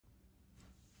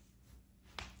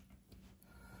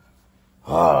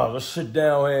Let's sit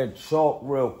down here and talk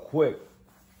real quick.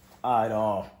 All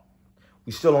right,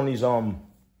 we still on these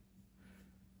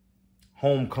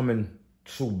homecoming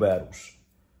 2 battles.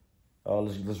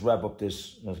 Let's wrap up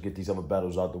this. Let's get these other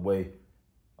battles out the way.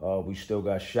 We still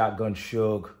got Shotgun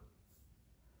Suge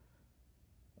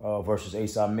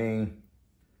versus Amin.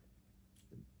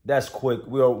 That's quick.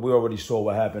 We already saw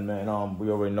what happened, man. We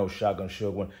already know Shotgun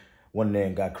Suge went there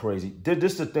and got crazy.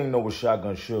 This the thing though with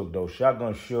Shotgun Suge though.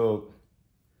 Shotgun Suge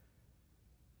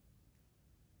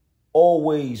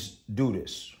always do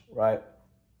this, right?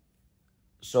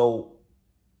 So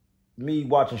me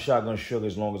watching Shotgun Suge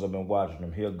as long as I've been watching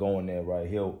him, he'll go in there, right?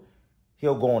 He'll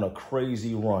go on a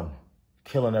crazy run,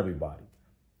 killing everybody.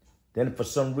 Then for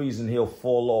some reason he'll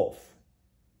fall off,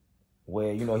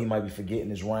 where he might be forgetting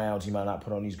his rounds, he might not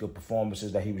put on these good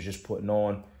performances that he was just putting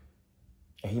on,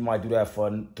 and he might do that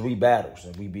for 3 battles,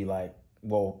 and we'd be like,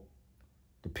 well,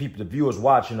 the viewers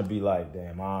watching will be like,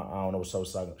 damn, I don't know what's up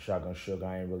with Shotgun Suge.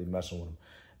 I ain't really messing with him.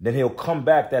 Then he'll come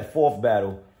back that 4th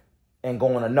battle and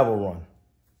go on another run.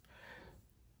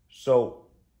 So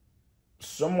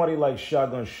somebody like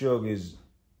Shotgun Suge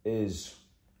is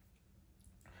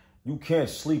you can't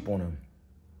sleep on him,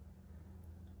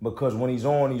 because when he's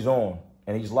on,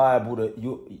 and he's liable to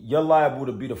you're liable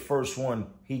to be the first one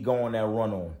he go on that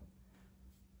run on,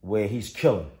 where he's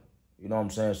killing. You know what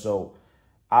I'm saying? So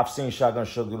I've seen Shotgun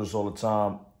Suge do this all the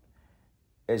time.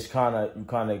 It's you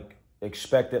kind of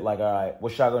expect it, like, all right,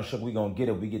 what Shotgun Suge we gonna get?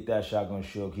 If we get that Shotgun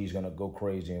Suge, he's gonna go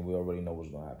crazy, and we already know what's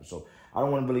gonna happen. So I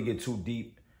don't want to really get too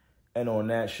deep and on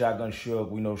that. Shotgun Suge,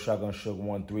 we know Shotgun Suge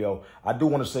won 3-0. I do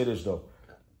want to say this though.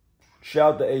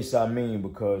 Shout out to Amin,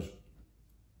 because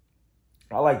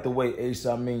I like the way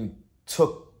Amin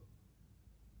took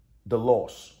the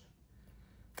loss.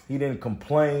 He didn't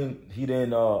complain. He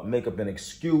didn't make up an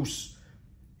excuse.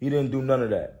 He didn't do none of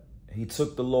that. He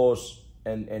took the loss,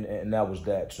 and that was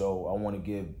that. So I want to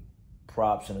give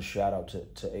props and a shout out to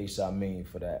Amin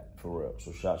for that, for real.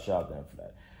 So shout out to him for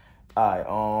that. All right.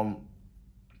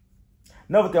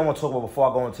 Another thing I want to talk about before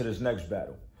I go into this next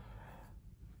battle.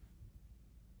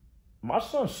 My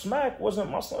son Smack was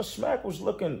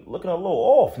looking a little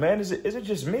off, man. Is it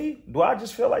just me? Do I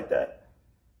just feel like that?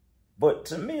 But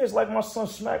to me, it's like my son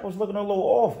Smack was looking a little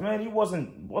off, man. He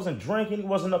wasn't drinking. He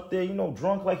wasn't up there,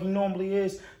 drunk like he normally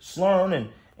is, slurring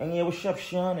and yeah, what's up,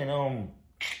 Sean? And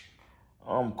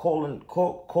calling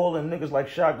niggas like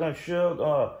Shotgun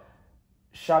Suge,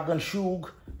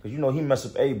 because he messed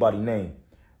up everybody's name.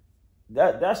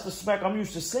 That's the Smack I'm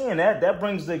used to seeing. That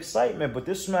brings the excitement. But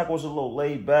this Smack was a little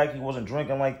laid back. He wasn't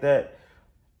drinking like that.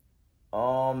 You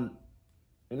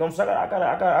know what I'm saying? I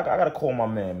gotta call my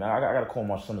man. I gotta call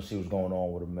my son to see what's going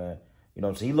on with him, man. You know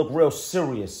what I'm saying? He looked real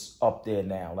serious up there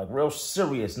now, like real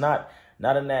serious, not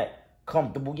in that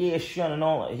comfortable, yeah, shun and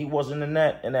all. He wasn't in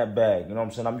that bag. You know what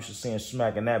I'm saying? I'm used to seeing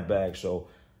Smack in that bag. So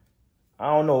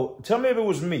I don't know. Tell me if it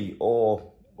was me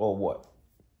or what.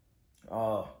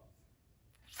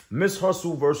 Miss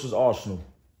Hustle versus Arsonal.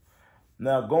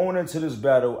 Now, going into this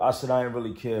battle, I said I didn't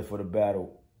really care for the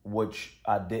battle, which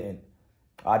I didn't.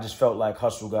 I just felt like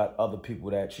Hustle got other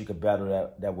people that she could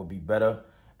battle that would be better.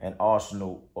 And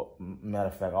Arsonal, matter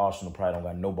of fact, Arsonal probably don't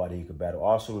got nobody he could battle.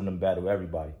 Arsonal done battle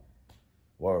everybody.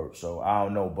 Word. So I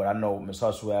don't know, but I know Miss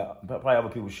Hustle had probably other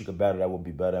people she could battle that would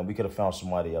be better. And we could have found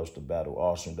somebody else to battle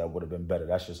Arsonal that would have been better.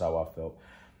 That's just how I felt.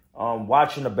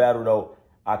 Watching the battle, though,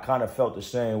 I kind of felt the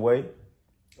same way.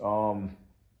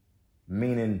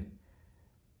 Meaning,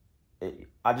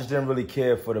 I just didn't really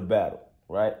care for the battle,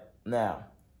 right? Now,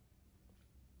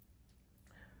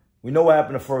 we know what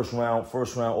happened the first round.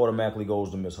 First round automatically goes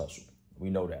to Miss Hustle.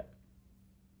 We know that,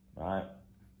 all right?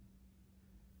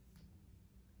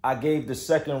 I gave the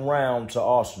second round to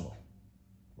Arsonal,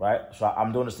 right? So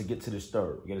I'm doing this to get to this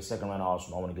third. We get a second round to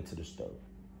Arsonal. I want to get to this third.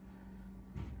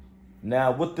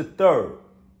 Now, with the third,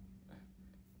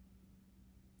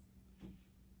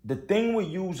 the thing with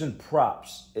using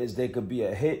props is they could be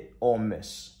a hit or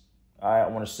miss. All right, I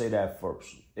want to say that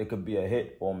first. It could be a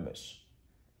hit or miss.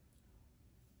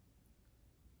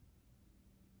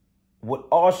 What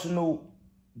Arsonal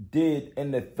did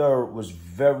in the third was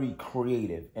very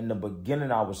creative. In the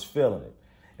beginning, I was feeling it.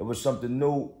 It was something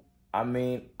new. I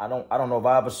mean, I don't know if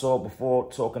I ever saw it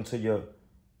before, talking to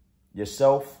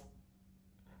yourself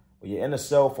or your inner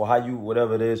self, or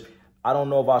whatever it is. I don't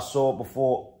know if I saw it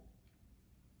before.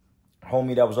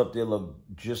 Homie that was up there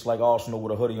looked just like Arsonal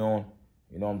with a hoodie on.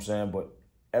 You know what I'm saying? But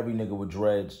every nigga with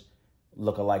dreads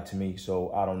look alike to me,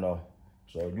 so I don't know.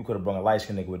 So you could have brought a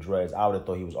light-skinned nigga with dreads. I would have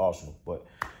thought he was Arsonal. But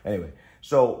anyway,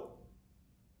 so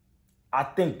I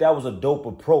think that was a dope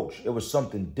approach. It was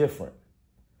something different.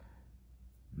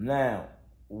 Now,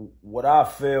 what I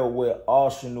feel where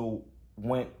Arsonal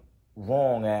went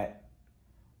wrong at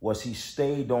was he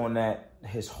stayed on that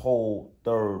his whole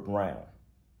third round.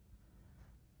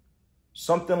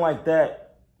 Something like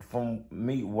that, from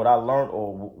me, what I learned,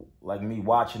 or like me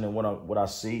watching and what I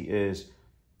see is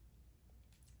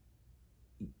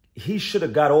he should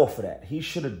have got off of that. He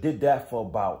should have did that for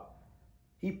about,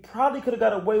 he probably could have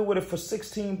got away with it for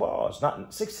 16 bars.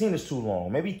 Not 16 is too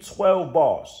long, maybe 12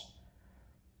 bars.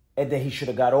 And then he should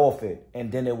have got off it,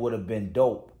 and then it would have been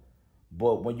dope.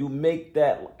 But when you make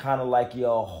that kind of like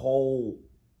your whole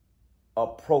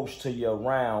approach to your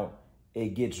round, it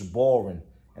gets boring.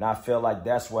 And I feel like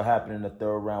that's what happened in the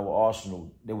third round with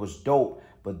Arsonal. It was dope,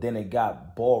 but then it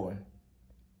got boring.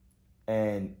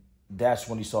 And that's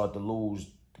when he started to lose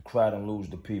the crowd and lose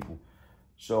the people.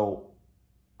 So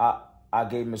I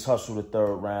gave Miss Hustle the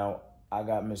third round. I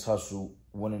got Miss Hustle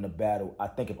winning the battle. I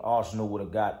think if Arsonal would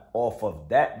have got off of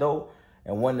that, though,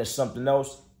 and went to something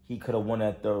else, he could have won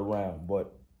that third round.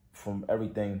 But from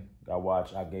everything I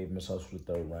watched, I gave Miss Hustle the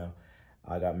third round.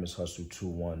 I got Miss Hustle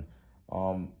 2-1.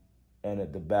 And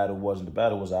the battle was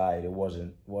all right. It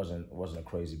wasn't a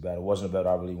crazy battle. It wasn't a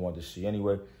battle I really wanted to see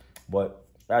anyway. But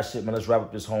that's it, man. Let's wrap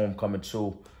up this homecoming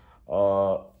too.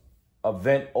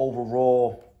 Event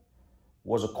overall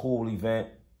was a cool event.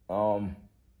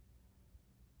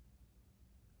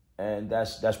 And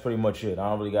that's pretty much it. I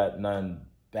don't really got nothing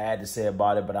bad to say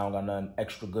about it, but I don't got nothing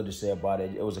extra good to say about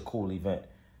it. It was a cool event.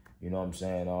 You know what I'm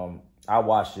saying? I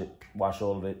watched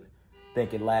all of it.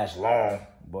 Think it lasts long,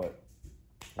 but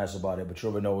that's about it. But you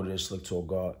already know what it is. Slick Talk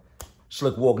God.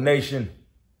 Slick Walk Nation.